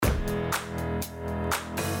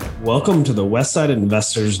Welcome to the Westside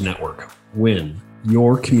Investors Network, WIN,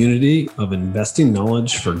 your community of investing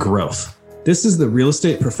knowledge for growth. This is the Real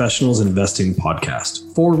Estate Professionals Investing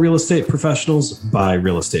Podcast for real estate professionals by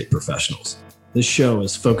real estate professionals. This show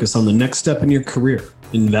is focused on the next step in your career,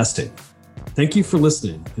 investing. Thank you for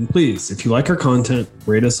listening. And please, if you like our content,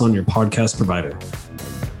 rate us on your podcast provider.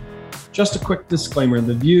 Just a quick disclaimer,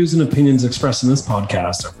 the views and opinions expressed in this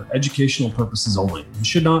podcast are for educational purposes only and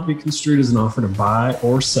should not be construed as an offer to buy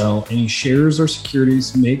or sell any shares or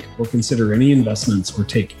securities, make or consider any investments, or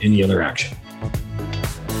take any other action.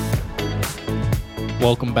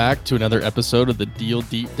 Welcome back to another episode of the Deal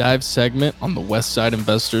Deep Dive segment on the Westside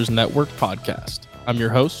Investors Network podcast. I'm your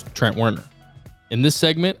host, Trent Werner. In this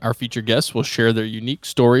segment, our featured guests will share their unique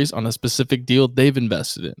stories on a specific deal they've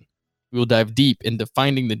invested in. We will dive deep into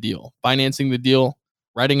finding the deal, financing the deal,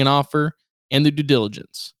 writing an offer, and the due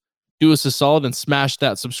diligence. Do us a solid and smash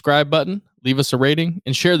that subscribe button, leave us a rating,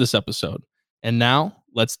 and share this episode. And now,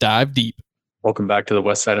 let's dive deep. Welcome back to the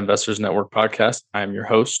Westside Investors Network podcast. I am your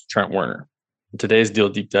host, Trent Werner. In today's Deal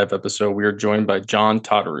Deep Dive episode, we are joined by John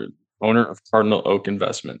Todderud, owner of Cardinal Oak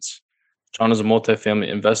Investments. John is a multifamily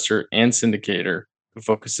investor and syndicator who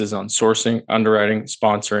focuses on sourcing, underwriting,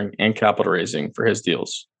 sponsoring, and capital raising for his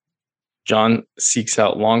deals. John seeks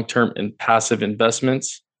out long-term and passive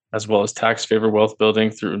investments, as well as tax-favored wealth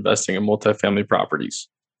building through investing in multifamily properties.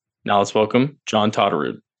 Now let's welcome John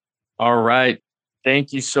Todderud. All right.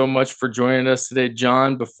 Thank you so much for joining us today,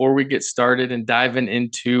 John. Before we get started and diving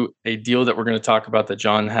into a deal that we're going to talk about that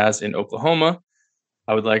John has in Oklahoma,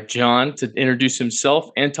 I would like John to introduce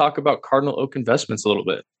himself and talk about Cardinal Oak Investments a little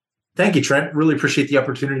bit. Thank you, Trent. Really appreciate the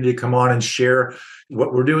opportunity to come on and share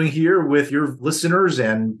what we're doing here with your listeners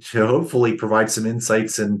and to hopefully provide some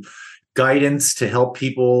insights and guidance to help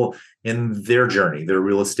people in their journey, their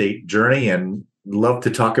real estate journey, and love to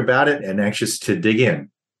talk about it and anxious to dig in.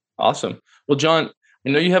 Awesome. Well, John,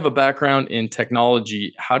 I know you have a background in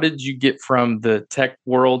technology. How did you get from the tech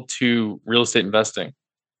world to real estate investing?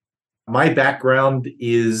 My background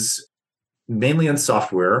is mainly in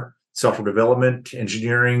software development,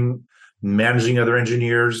 engineering, managing other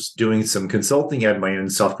engineers, doing some consulting. I had my own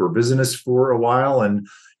software business for a while. And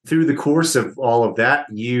through the course of all of that,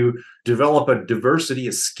 you develop a diversity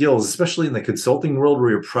of skills, especially in the consulting world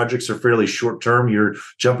where your projects are fairly short term. You're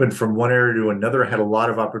jumping from one area to another. I had a lot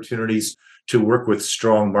of opportunities to work with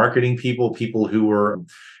strong marketing people who were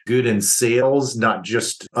good in sales, not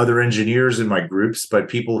just other engineers in my groups, but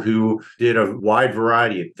people who did a wide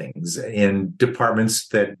variety of things in departments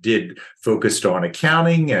that did focused on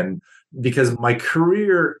accounting. And because my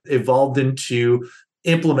career evolved into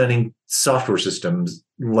implementing software systems,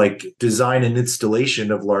 like design and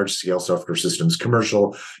installation of large-scale software systems,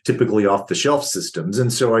 commercial, typically off-the-shelf systems.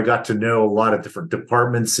 And so I got to know a lot of different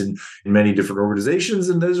departments in many different organizations,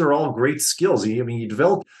 and those are all great skills.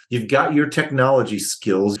 You've got your technology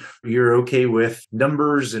skills. You're okay with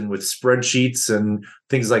numbers and with spreadsheets and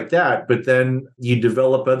things like that, but then you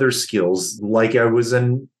develop other skills, like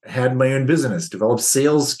had my own business, developed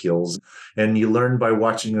sales skills, and you learn by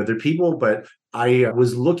watching other people. But I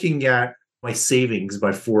was looking at my savings, my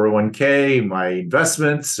 401k, my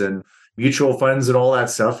investments and mutual funds and all that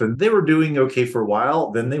stuff. And they were doing okay for a while.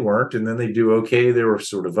 Then they weren't. And then they do okay. They were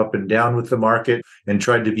sort of up and down with the market and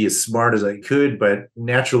tried to be as smart as I could. But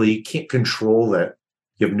naturally, you can't control that.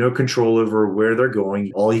 You have no control over where they're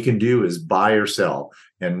going. All you can do is buy or sell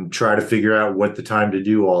and try to figure out what the time to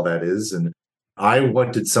do all that is. And I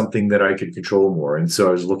wanted something that I could control more. And so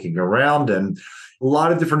I was looking around and a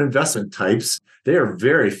lot of different investment types. There are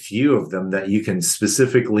very few of them that you can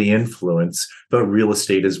specifically influence, but real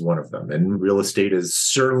estate is one of them. And real estate is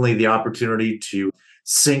certainly the opportunity to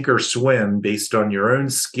sink or swim based on your own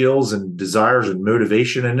skills and desires and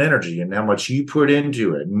motivation and energy and how much you put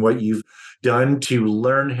into it and what you've done to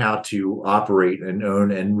learn how to operate and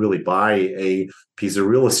own and really buy a piece of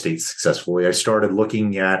real estate successfully. I started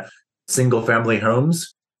looking at single family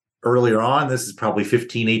homes earlier on. This is probably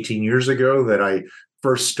 15, 18 years ago that I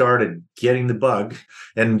first started getting the bug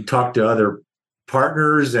and talked to other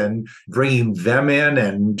partners and bringing them in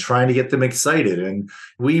and trying to get them excited. And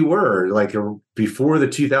we were before the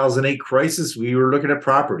 2008 crisis, we were looking at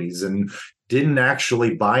properties and didn't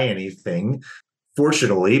actually buy anything,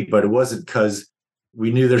 fortunately, but it wasn't because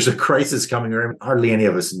we knew there's a crisis coming around. Hardly any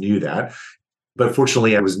of us knew that. But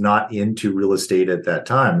fortunately, I was not into real estate at that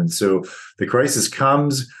time. And so the crisis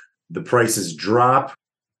comes, the prices drop.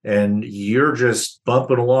 and you're just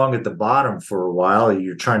bumping along at the bottom for a while.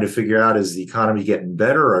 You're trying to figure out, is the economy getting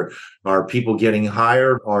better, or are people getting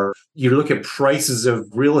hired? Or you look at prices of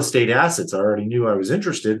real estate assets. I already knew I was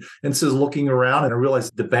interested. And so looking around, and I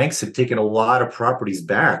realized the banks had taken a lot of properties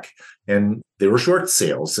back, and they were short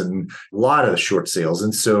sales, and a lot of the short sales.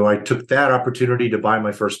 And so I took that opportunity to buy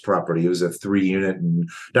my first property. It was a 3-unit and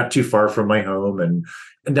not too far from my home. And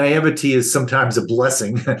naivety is sometimes a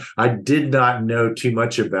blessing. I did not know too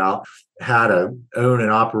much about how to own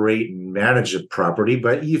and operate and manage a property,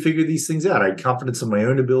 but you figure these things out. I had confidence in my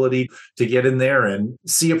own ability to get in there and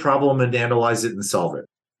see a problem and analyze it and solve it.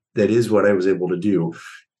 That is what I was able to do.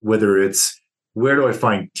 Whether it's, where do I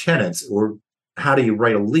find tenants, or how do you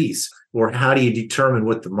write a lease, or how do you determine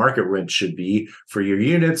what the market rent should be for your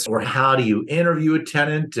units, or how do you interview a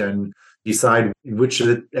tenant and decide which of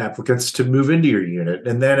the applicants to move into your unit.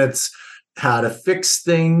 And then it's how to fix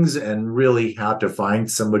things, and really how to find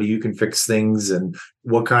somebody who can fix things, and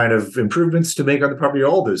what kind of improvements to make on the property,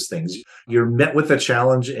 all those things. You're met with a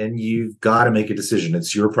challenge and you've got to make a decision.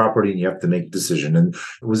 It's your property and you have to make a decision. And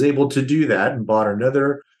I was able to do that and bought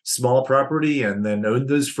another small property, and then owned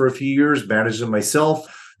those for a few years, managed them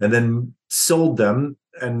myself, and then sold them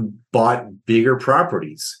and bought bigger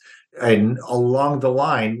properties. And along the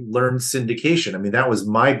line, learned syndication. I mean, that was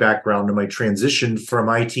my background in my transition from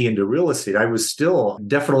IT into real estate. I was still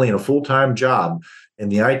definitely in a full-time job in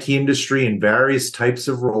the IT industry in various types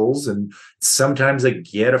of roles. And sometimes I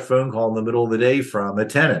get a phone call in the middle of the day from a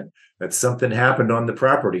tenant that something happened on the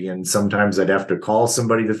property. And sometimes I'd have to call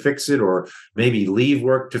somebody to fix it, or maybe leave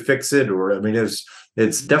work to fix it. Or, I mean,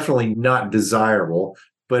 it's definitely not desirable,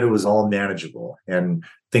 but it was all manageable and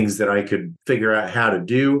things that I could figure out how to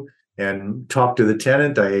do and talk to the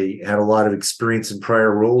tenant. I had a lot of experience in prior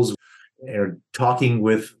roles, talking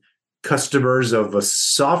with customers of a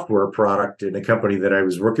software product in a company that I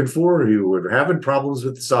was working for, who were having problems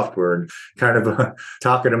with the software, and kind of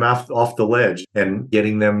talking them off the ledge and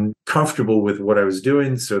getting them comfortable with what I was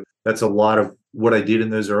doing. So that's a lot of what I did in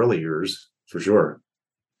those early years, for sure.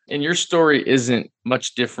 And your story isn't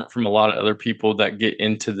much different from a lot of other people that get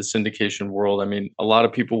into the syndication world. I mean, a lot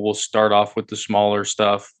of people will start off with the smaller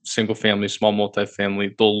stuff, single family, small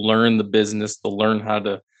multifamily. They'll learn the business, they'll learn how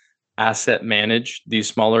to asset manage these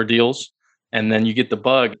smaller deals. And then you get the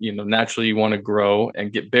bug, naturally you want to grow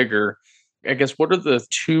and get bigger. I guess, what are the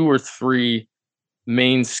 2 or 3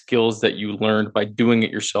 main skills that you learned by doing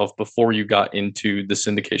it yourself before you got into the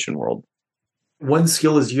syndication world? One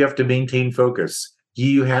skill is you have to maintain focus.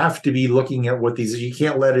 You have to be looking at you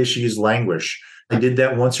can't let issues languish. I did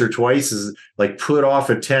that once or twice, is like put off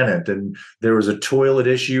a tenant, and there was a toilet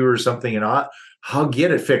issue or something, and I'll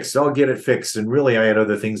get it fixed. I'll get it fixed. And really, I had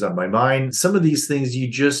other things on my mind. Some of these things you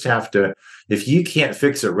just have to, if you can't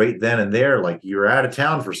fix it right then and there, like you're out of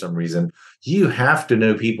town for some reason, you have to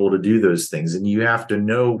know people to do those things. And you have to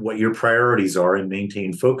know what your priorities are and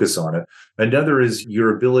maintain focus on it. Another is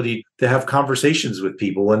your ability to have conversations with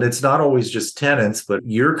people. And it's not always just tenants, but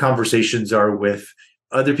your conversations are with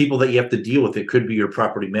other people that you have to deal with. It could be your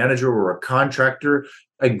property manager or a contractor.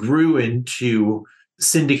 I grew into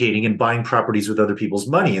syndicating and buying properties with other people's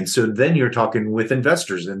money. And so then you're talking with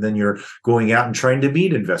investors, and then you're going out and trying to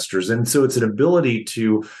meet investors. And so it's an ability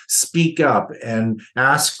to speak up and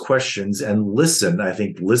ask questions and listen. I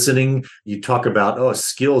think listening, you talk about,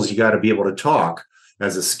 skills, you got to be able to talk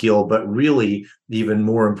as a skill, but really even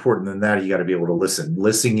more important than that, you got to be able to listen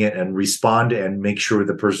it and respond, and make sure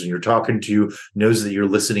the person you're talking to knows that you're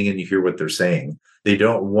listening and you hear what they're saying. They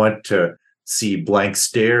don't want to see blank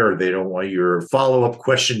stare, or they don't want your follow-up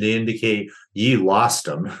question to indicate you lost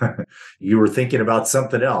them. You were thinking about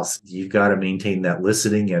something else. You've got to maintain that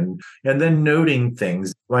listening and then noting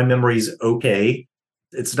things. My memory's okay.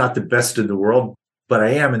 It's not the best in the world, but I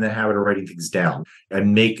am in the habit of writing things down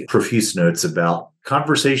and make profuse notes about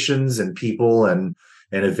conversations and people and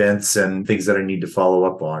events and things that I need to follow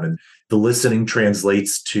up on. And the listening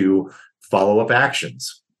translates to follow-up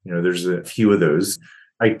actions. There's a few of those.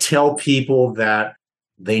 I tell people that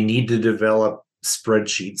they need to develop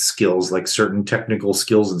spreadsheet skills, like certain technical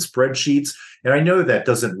skills in spreadsheets. And I know that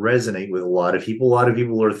doesn't resonate with a lot of people. A lot of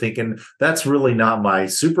people are thinking, that's really not my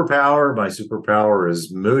superpower. My superpower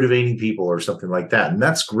is motivating people or something like that. And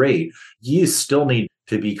that's great. You still need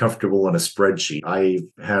to be comfortable in a spreadsheet. I've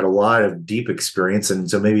had a lot of deep experience, and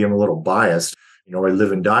so maybe I'm a little biased. I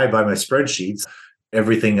live and die by my spreadsheets.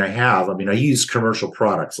 Everything I have. I mean, I use commercial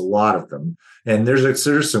products, a lot of them. And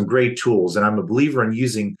there's some great tools. And I'm a believer in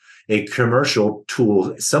using a commercial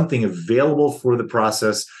tool, something available for the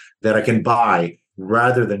process that I can buy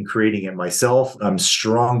rather than creating it myself. I'm a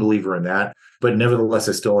strong believer in that. but nevertheless,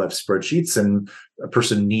 I still have spreadsheets, and a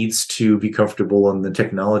person needs to be comfortable in the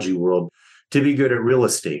technology world to be good at real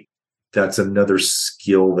estate. That's another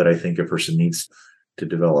skill that I think a person needs to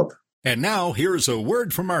develop. And now, here's a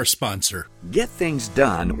word from our sponsor. Get things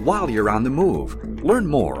done while you're on the move. Learn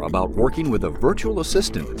more about working with a virtual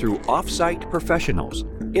assistant through Offsite Professionals.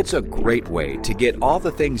 It's a great way to get all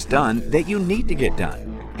the things done that you need to get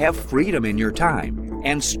done. Have freedom in your time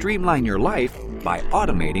and streamline your life by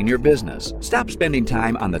automating your business. Stop spending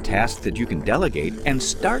time on the tasks that you can delegate and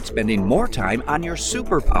start spending more time on your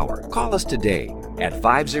superpower. Call us today at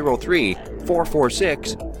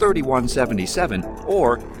 503-446-3177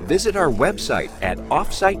 or visit our website at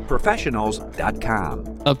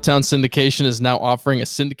offsiteprofessionals.com. Uptown Syndication is now offering a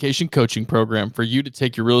syndication coaching program for you to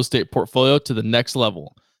take your real estate portfolio to the next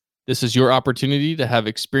level. This is your opportunity to have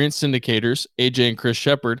experienced syndicators, AJ and Chris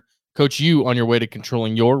Shepard, coach you on your way to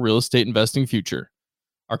controlling your real estate investing future.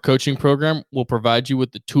 Our coaching program will provide you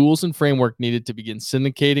with the tools and framework needed to begin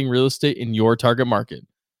syndicating real estate in your target market.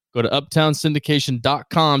 Go to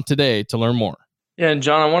uptownsyndication.com today to learn more. Yeah, and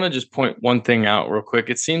John, I want to just point one thing out real quick.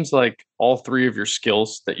 It seems like all three of your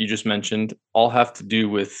skills that you just mentioned all have to do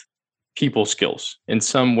with people skills in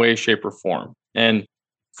some way, shape, or form. And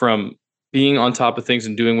from being on top of things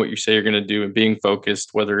and doing what you say you're going to do and being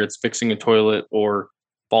focused, whether it's fixing a toilet or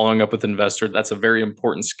following up with an investor, that's a very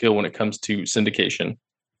important skill when it comes to syndication.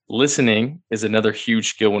 Listening is another huge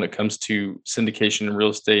skill when it comes to syndication and real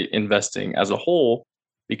estate investing as a whole,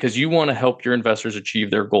 because you want to help your investors achieve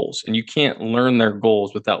their goals, and you can't learn their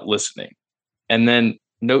goals without listening. And then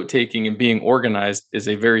note-taking and being organized is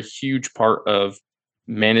a very huge part of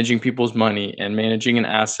managing people's money and managing an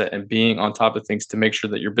asset and being on top of things to make sure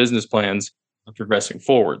that your business plans are progressing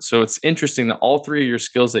forward. So it's interesting that all three of your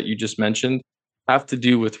skills that you just mentioned have to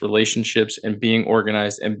do with relationships and being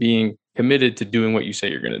organized and being committed to doing what you say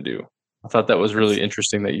you're going to do. I thought that was really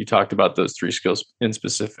interesting that you talked about those three skills in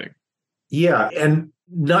specific. Yeah. And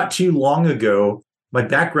not too long ago, my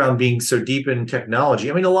background being so deep in technology,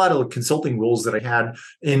 I mean, a lot of consulting roles that I had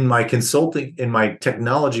in my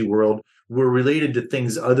technology world were related to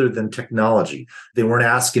things other than technology. They weren't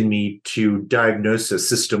asking me to diagnose a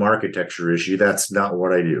system architecture issue. That's not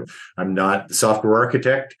what I do. I'm not the software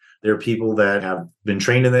architect. There are people that have been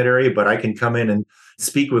trained in that area, but I can come in and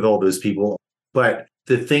speak with all those people. But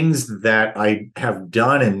the things that I have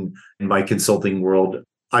done in my consulting world,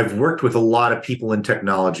 I've worked with a lot of people in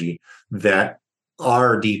technology that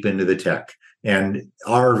are deep into the tech and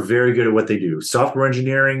are very good at what they do. Software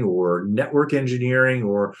engineering or network engineering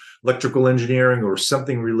or electrical engineering or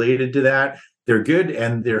something related to that. They're good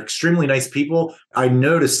and they're extremely nice people. I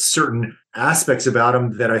noticed certain aspects about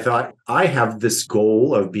them that I thought, I have this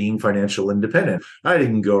goal of being financial independent. I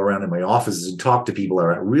didn't go around in my offices and talk to people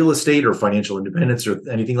about real estate or financial independence or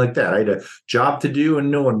anything like that. I had a job to do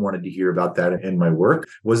and no one wanted to hear about that in my work. It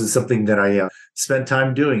wasn't something that I spent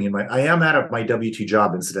time doing. I am out of my W-2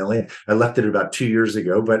 job, incidentally. I left it about 2 years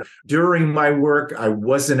ago, but during my work, I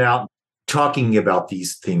wasn't out talking about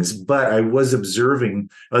these things, but I was observing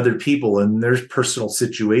other people and their personal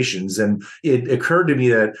situations. And it occurred to me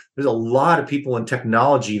that there's a lot of people in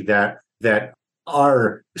technology that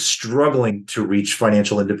are struggling to reach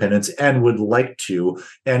financial independence and would like to,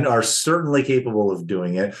 and are certainly capable of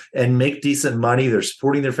doing it and make decent money. They're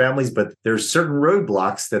supporting their families, but there's certain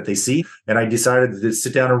roadblocks that they see. And I decided to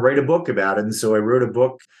sit down and write a book about it. And so I wrote a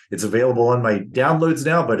book. It's available on my downloads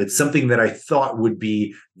now, but it's something that I thought would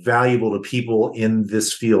be valuable to people in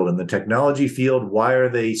this field, in the technology field. Why are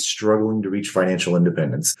they struggling to reach financial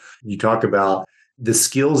independence? You talk about the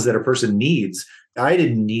skills that a person needs. I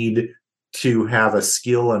didn't need to have a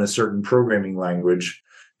skill in a certain programming language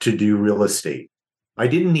to do real estate. I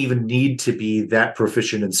didn't even need to be that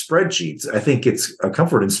proficient in spreadsheets. I think it's a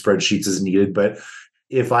comfort in spreadsheets is needed, but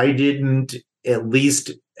if I didn't at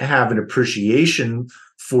least have an appreciation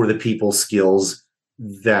for the people skills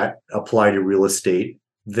that apply to real estate,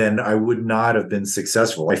 then I would not have been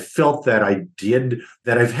successful. I felt that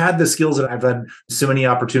I've had the skills and I've had so many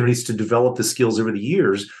opportunities to develop the skills over the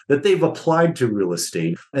years that they've applied to real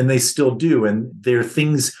estate and they still do. And they're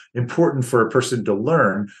things important for a person to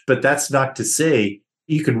learn, but that's not to say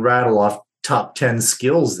you can rattle off top 10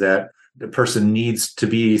 skills that the person needs to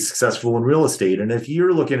be successful in real estate. And if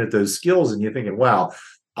you're looking at those skills and you're thinking, wow,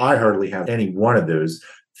 I hardly have any one of those,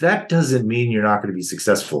 that doesn't mean you're not going to be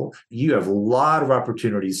successful. You have a lot of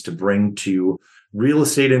opportunities to bring to real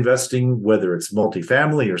estate investing, whether it's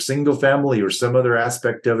multifamily or single family or some other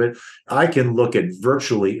aspect of it. I can look at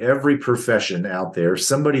virtually every profession out there.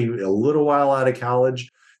 Somebody a little while out of college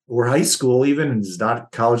or high school, even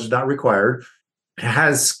college is not required,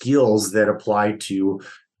 has skills that apply to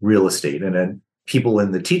real estate. And then people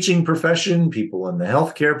in the teaching profession, people in the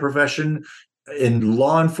healthcare profession, in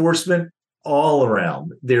law enforcement, all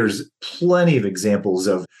around. There's plenty of examples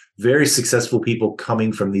of very successful people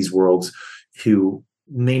coming from these worlds who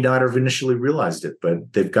may not have initially realized it,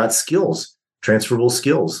 but they've got skills, transferable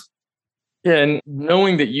skills. Yeah, and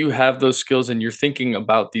knowing that you have those skills and you're thinking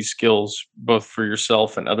about these skills both for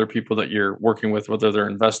yourself and other people that you're working with, whether they're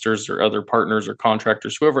investors or other partners or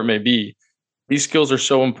contractors, whoever it may be, these skills are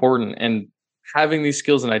so important. And having these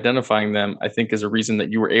skills and identifying them, I think, is a reason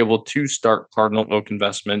that you were able to start Cardinal Oak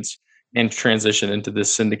Investments and transition into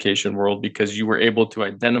this syndication world, because you were able to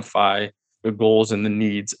identify the goals and the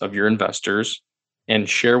needs of your investors and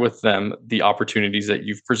share with them the opportunities that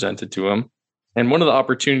you've presented to them. And one of the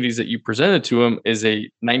opportunities that you presented to them is a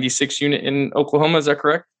 96 unit in Oklahoma. Is that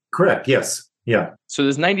correct? Correct. Yes. Yeah. So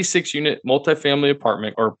this 96 unit multifamily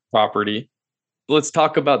apartment or property. Let's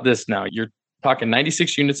talk about this now. You're talking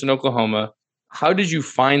 96 units in Oklahoma. How did you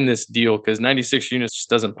find this deal? Because 96 units just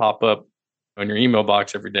doesn't pop up on your email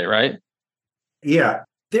box every day, right? Yeah.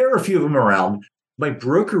 There are a few of them around. My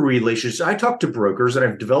broker relationships, I talk to brokers and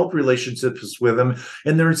I've developed relationships with them,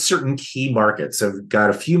 and they're in certain key markets. I've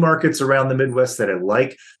got a few markets around the Midwest that I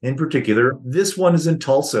like in particular. This one is in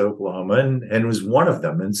Tulsa, Oklahoma, and was one of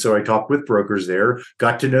them. And so I talked with brokers there,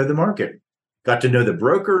 got to know the market, got to know the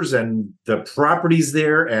brokers and the properties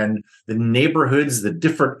there and the neighborhoods, the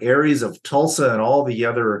different areas of Tulsa and all the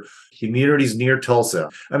other communities near Tulsa.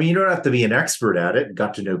 I mean, you don't have to be an expert at it,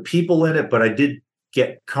 got to know people in it, but I did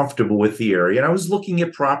get comfortable with the area. And I was looking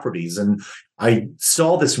at properties, and I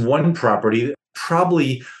saw this one property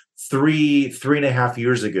probably three and a half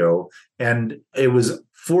years ago, and it was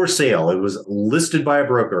for sale. It was listed by a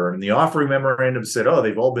broker, and the offering memorandum said, oh,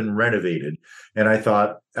 they've all been renovated. And I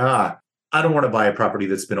thought, I don't want to buy a property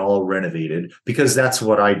that's been all renovated, because that's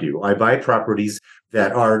what I do. I buy properties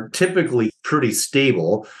that are typically pretty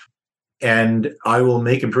stable, and I will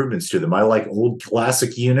make improvements to them. I like old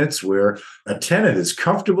classic units where a tenant is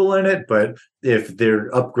comfortable in it, but if there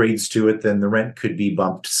are upgrades to it, then the rent could be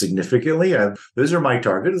bumped significantly. Those are my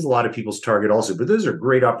target. It's a lot of people's target also, but those are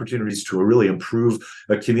great opportunities to really improve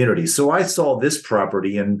a community. So I saw this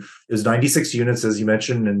property, and there's 96 units, as you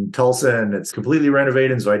mentioned, in Tulsa, and it's completely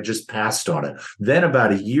renovated. And so I just passed on it. Then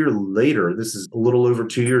about a year later, this is a little over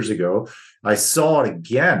 2 years ago, I saw it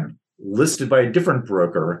again, listed by a different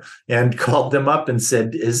broker, and called them up and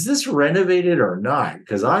said, is this renovated or not?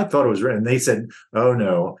 Because I thought it was renovated. And they said, oh,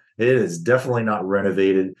 no, it is definitely not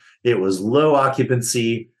renovated. It was low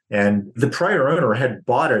occupancy, and the prior owner had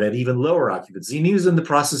bought it at even lower occupancy, and he was in the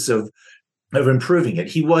process of improving it.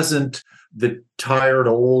 He wasn't the tired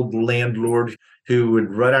old landlord who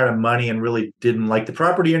would run out of money and really didn't like the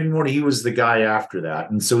property anymore. He was the guy after that.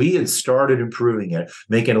 And so he had started improving it,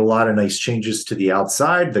 making a lot of nice changes to the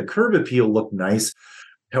outside. The curb appeal looked nice.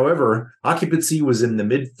 However, occupancy was in the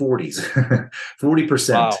mid 40s,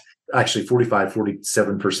 40%, wow. Actually 45,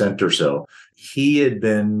 47% or so. He had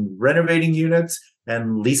been renovating units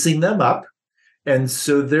and leasing them up. And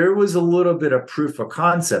so there was a little bit of proof of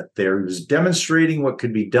concept there. He was demonstrating what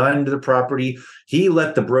could be done to the property. He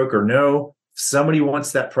let the broker know, if somebody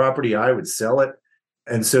wants that property, I would sell it.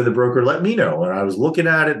 And so the broker let me know. And I was looking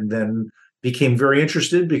at it and then became very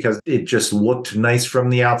interested because it just looked nice from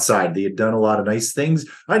the outside. They had done a lot of nice things.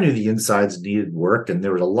 I knew the insides needed work, and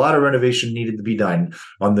there was a lot of renovation needed to be done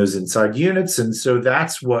on those inside units. And so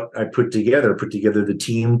that's what I put together the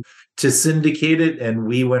team to syndicate it. And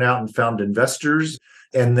we went out and found investors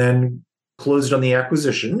and then closed on the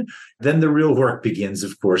acquisition. Then the real work begins,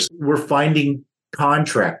 of course. We're finding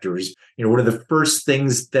contractors. One of the first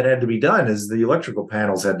things that had to be done is the electrical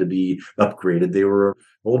panels had to be upgraded. They were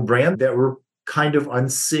old brand that were kind of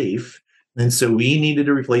unsafe. And so we needed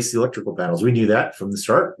to replace the electrical panels. We knew that from the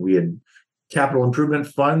start. We had capital improvement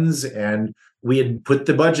funds, and we had put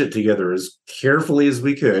the budget together as carefully as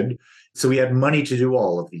we could. So we had money to do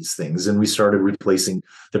all of these things, and we started replacing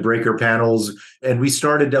the breaker panels, and we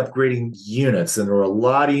started upgrading units. And there were a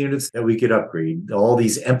lot of units that we could upgrade, all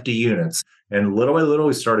these empty units. And little by little,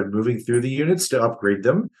 we started moving through the units to upgrade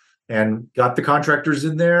them and got the contractors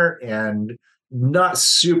in there, and not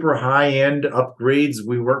super high-end upgrades.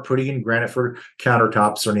 We weren't putting in granite for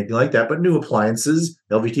countertops or anything like that, but new appliances,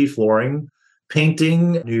 LVT flooring,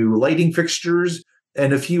 painting, new lighting fixtures,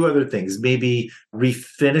 and a few other things. Maybe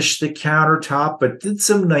refinish the countertop, but did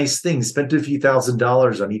some nice things, spent a few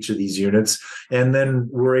 $1,000s on each of these units, and then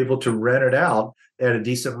were able to rent it out at a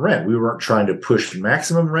decent rent. We weren't trying to push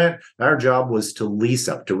maximum rent. Our job was to lease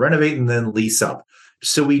up, to renovate and then lease up.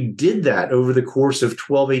 So we did that over the course of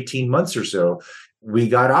 12, 18 months or so. We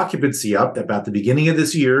got occupancy up about the beginning of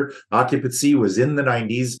this year. Occupancy was in the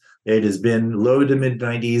 90s. It has been low to mid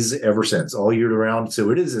 90s ever since, all year round.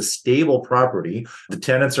 So it is a stable property. The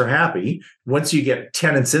tenants are happy. Once you get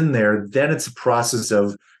tenants in there, then it's a process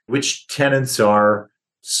of which tenants are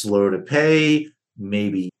slow to pay,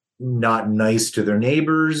 maybe not nice to their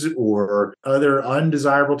neighbors, or other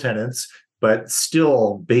undesirable tenants, but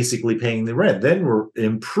still basically paying the rent. Then we're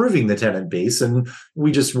improving the tenant base, and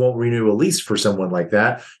we just won't renew a lease for someone like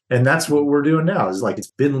that. And that's what we're doing now, is like,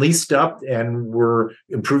 it's been leased up and we're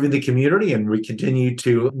improving the community, and we continue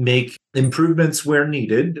to make improvements where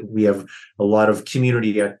needed. We have a lot of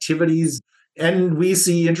community activities, and we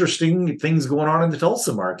see interesting things going on in the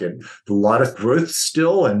Tulsa market. A lot of growth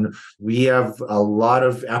still, and we have a lot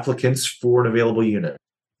of applicants for an available unit.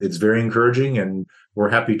 It's very encouraging, and we're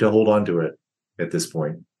happy to hold on to it at this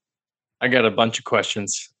point. I got a bunch of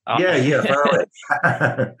questions. Yeah.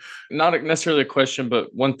 Not necessarily a question,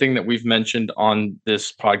 but one thing that we've mentioned on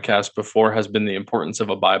this podcast before has been the importance of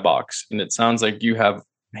a buy box. And it sounds like you have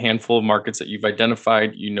a handful of markets that you've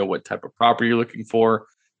identified. You know what type of property you're looking for.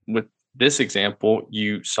 With this example,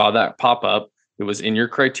 you saw that pop up. It was in your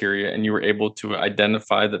criteria, and you were able to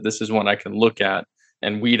identify that this is one I can look at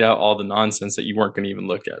and weed out all the nonsense that you weren't going to even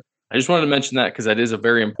look at. I just wanted to mention that because that is a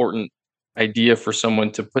very important idea for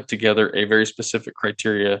someone to put together a very specific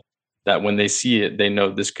criteria that when they see it, they know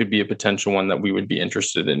this could be a potential one that we would be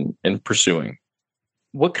interested in pursuing.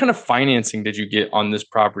 What kind of financing did you get on this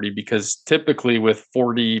property? Because typically with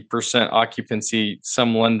 40% occupancy,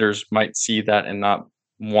 some lenders might see that and not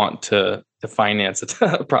want to finance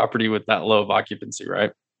a property with that low of occupancy,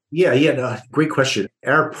 right? Yeah, no, great question.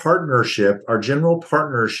 Our partnership, our general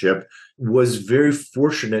partnership, was very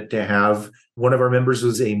fortunate to have one of our members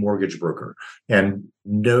was a mortgage broker and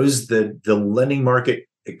knows the lending market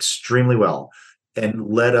extremely well,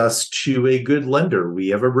 and led us to a good lender. We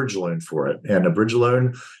have a bridge loan for it. And a bridge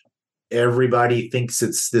loan, everybody thinks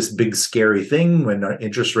it's this big scary thing when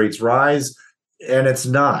interest rates rise. And it's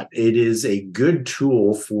not. It is a good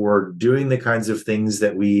tool for doing the kinds of things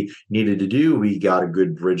that we needed to do. We got a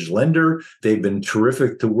good bridge lender. They've been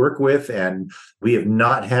terrific to work with, and we have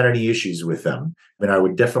not had any issues with them. And I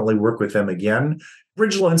would definitely work with them again.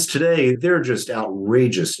 Bridge loans today, they're just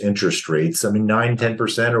outrageous interest rates. I mean,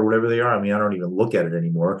 9-10% or whatever they are. I mean, I don't even look at it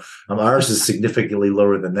anymore. Ours is significantly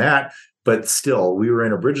lower than that. But still, we were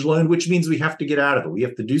in a bridge loan, which means we have to get out of it. We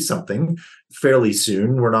have to do something fairly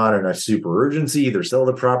soon. We're not in a super urgency, either sell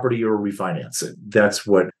the property or refinance it. That's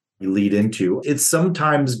what we lead into. It's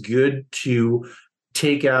sometimes good to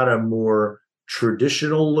take out a more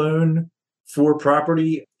traditional loan for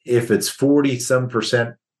property. If it's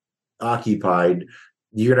 40-some% occupied,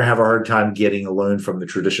 you're going to have a hard time getting a loan from the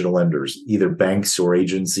traditional lenders, either banks or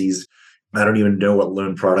agencies. I don't even know what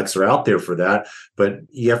loan products are out there for that, but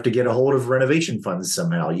you have to get a hold of renovation funds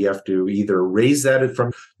somehow. You have to either raise that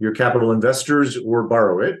from your capital investors or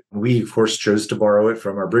borrow it. We, of course, chose to borrow it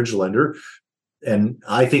from our bridge lender. And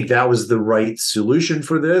I think that was the right solution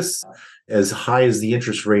for this. As high as the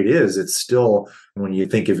interest rate is, it's still, when you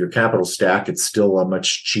think of your capital stack, it's still a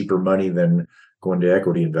much cheaper money than going to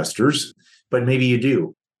equity investors. But maybe you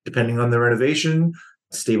do, depending on the renovation,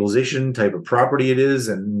 stabilization type of property it is,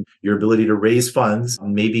 and your ability to raise funds.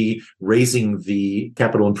 Maybe raising the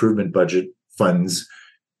capital improvement budget funds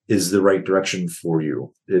is the right direction for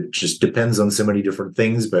you. It just depends on so many different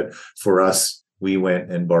things. But for us, we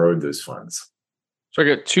went and borrowed those funds. So I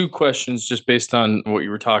got two questions just based on what you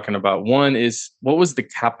were talking about. One is, what was the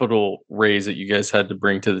capital raise that you guys had to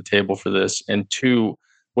bring to the table for this? And two,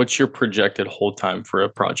 what's your projected hold time for a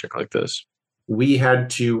project like this? We had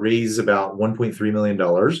to raise about $1.3 million,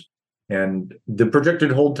 and the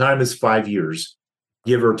projected hold time is 5 years,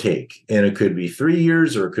 give or take. And it could be 3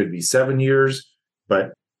 years or it could be 7 years,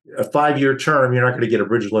 but a 5-year term, you're not going to get a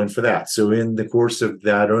bridge loan for that. So in the course of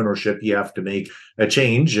that ownership, you have to make a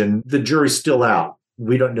change, and the jury's still out.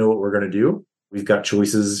 We don't know what we're going to do. We've got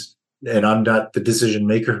choices, and I'm not the decision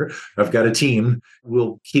maker. I've got a team.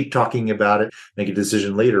 We'll keep talking about it, make a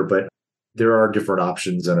decision later, but there are different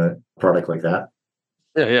options in a product like that.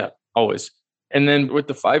 Yeah, always. And then with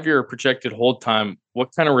the 5-year projected hold time,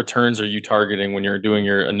 what kind of returns are you targeting when you're doing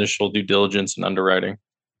your initial due diligence and underwriting?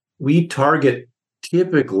 We target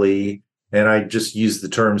typically, and I just use the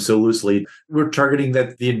term so loosely, we're targeting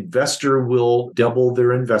that the investor will double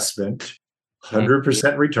their investment,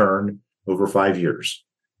 100% return over 5 years.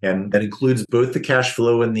 And that includes both the cash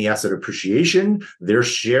flow and the asset appreciation, their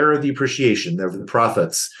share of the appreciation of the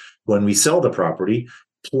profits when we sell the property,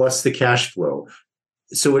 plus the cash flow.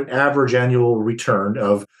 So an average annual return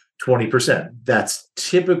of 20%. That's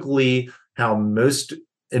typically how most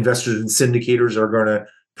investors and syndicators are going to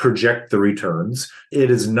project the returns. It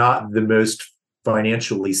is not the most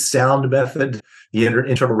financially sound method. The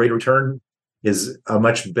internal rate of return is a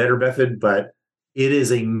much better method, but it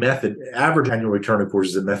is a method. Average annual return, of course,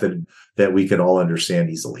 is a method that we can all understand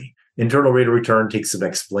easily. Internal rate of return takes some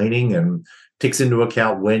explaining and takes into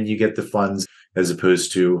account when you get the funds as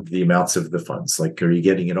opposed to the amounts of the funds. Like, are you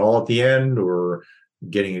getting it all at the end or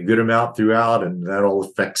getting a good amount throughout? And that all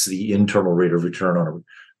affects the internal rate of return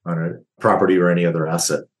on a property or any other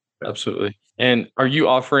asset. Absolutely. And are you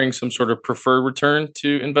offering some sort of preferred return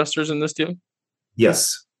to investors in this deal?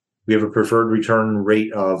 Yes. We have a preferred return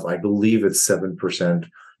rate of, I believe it's 7%.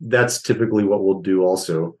 That's typically what we'll do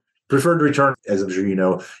also. Preferred return, as I'm sure you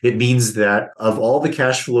know, it means that of all the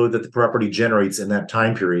cash flow that the property generates in that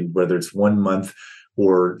time period, whether it's 1 month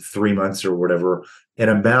or 3 months or whatever, an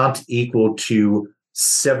amount equal to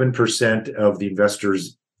 7% of the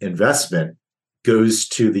investor's investment goes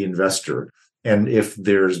to the investor. And if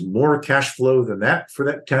there's more cash flow than that for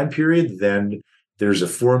that time period, then there's a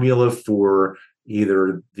formula for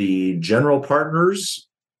either the general partners,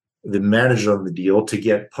 the manager of the deal, to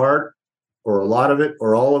get part or a lot of it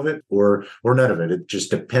or all of it or none of it. It just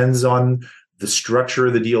depends on the structure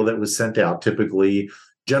of the deal that was sent out. Typically,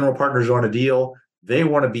 general partners on a deal, they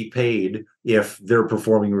want to be paid if they're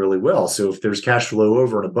performing really well. So if there's cash flow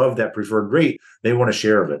over and above that preferred rate, they want a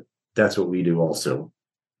share of it. That's what we do also.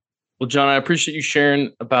 Well, John, I appreciate you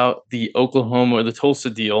sharing about the Oklahoma or the Tulsa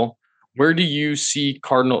deal. Where do you see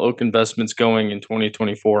Cardinal Oak Investments going in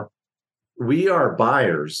 2024? We are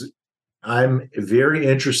buyers. I'm very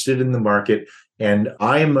interested in the market, and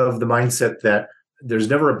I'm of the mindset that there's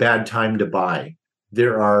never a bad time to buy.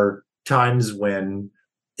 There are times when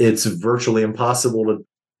it's virtually impossible to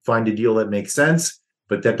find a deal that makes sense,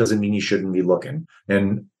 but that doesn't mean you shouldn't be looking.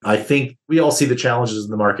 And I think we all see the challenges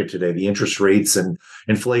in the market today, the interest rates and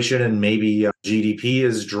inflation, and maybe GDP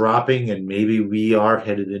is dropping, and maybe we are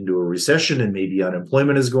headed into a recession, and maybe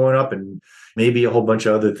unemployment is going up, and maybe a whole bunch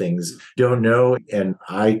of other things. Don't know. And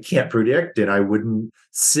I can't predict, and I wouldn't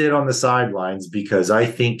sit on the sidelines because I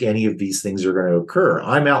think any of these things are going to occur.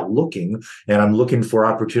 I'm out looking, and I'm looking for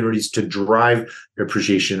opportunities to drive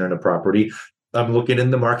appreciation in a property. I'm looking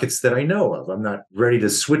in the markets that I know of. I'm not ready to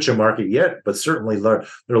switch a market yet, but certainly there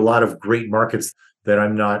are a lot of great markets that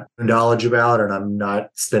I'm not knowledgeable about and I'm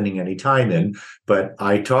not spending any time in. But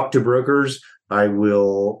I talk to brokers. I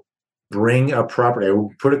will bring a property. I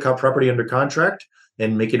will put a property under contract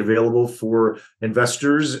and make it available for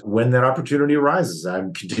investors when that opportunity arises. I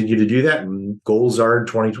continue to do that, and goals are in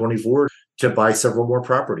 2024 to buy several more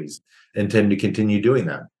properties. Intend to continue doing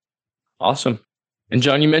that. Awesome. And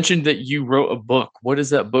John, you mentioned that you wrote a book. What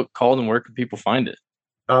is that book called, and where can people find it?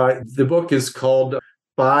 The book is called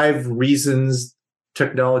 5 Reasons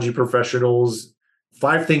Technology Professionals,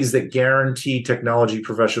 5 Things That Guarantee Technology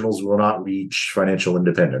Professionals Will Not Reach Financial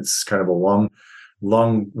Independence. Kind of a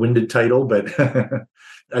long-winded title, but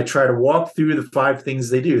I try to walk through the 5 things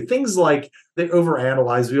they do. Things like they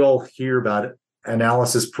overanalyze. We all hear about it,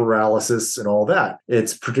 analysis paralysis and all that.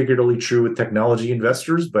 It's particularly true with technology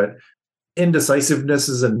investors, but indecisiveness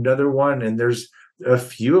is another one, and there's a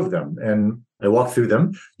few of them, and I walk through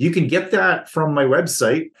them. You can get that from my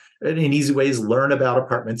website. And in easy ways,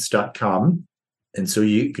 learnaboutapartments.com. And so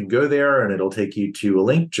you can go there and it'll take you to a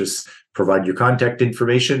link. Just provide your contact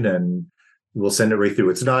information and we'll send it right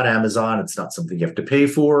through. It's not Amazon. It's not something you have to pay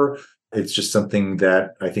for. It's just something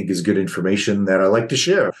that I think is good information that I like to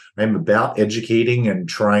share. I'm about educating and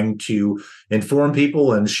trying to inform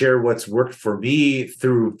people and share what's worked for me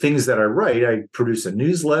through things that I write. I produce a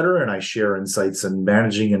newsletter and I share insights in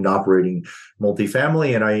managing and operating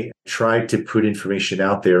multifamily. And I try to put information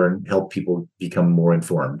out there and help people become more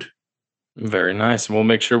informed. Very nice. And we'll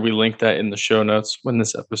make sure we link that in the show notes when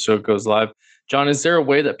this episode goes live. John, is there a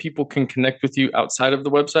way that people can connect with you outside of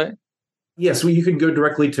the website? Yes, well, you can go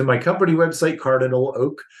directly to my company website,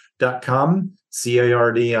 cardinaloak.com,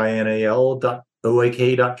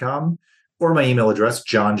 cardinal.oak.com, or my email address,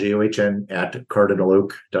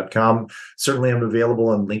 johnjohn@cardinaloak.com. Certainly, I'm available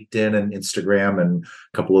on LinkedIn and Instagram and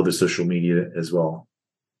a couple other social media as well.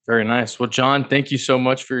 Very nice. Well, John, thank you so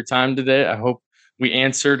much for your time today. I hope we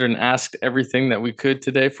answered and asked everything that we could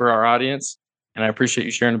today for our audience. And I appreciate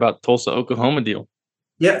you sharing about the Tulsa, Oklahoma deal.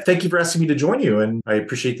 Yeah, thank you for asking me to join you. And I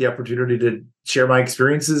appreciate the opportunity to share my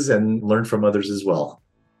experiences and learn from others as well.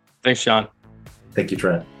 Thanks, John. Thank you,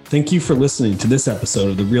 Trent. Thank you for listening to this episode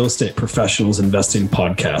of the Real Estate Professionals Investing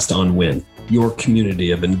Podcast on WIN, your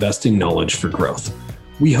community of investing knowledge for growth.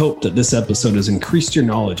 We hope that this episode has increased your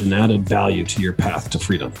knowledge and added value to your path to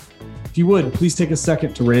freedom. If you would, please take a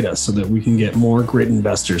second to rate us so that we can get more great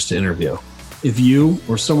investors to interview. If you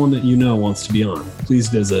or someone that you know wants to be on, please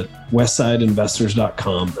visit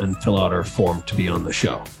westsideinvestors.com and fill out our form to be on the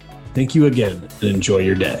show. Thank you again and enjoy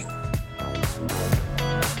your day.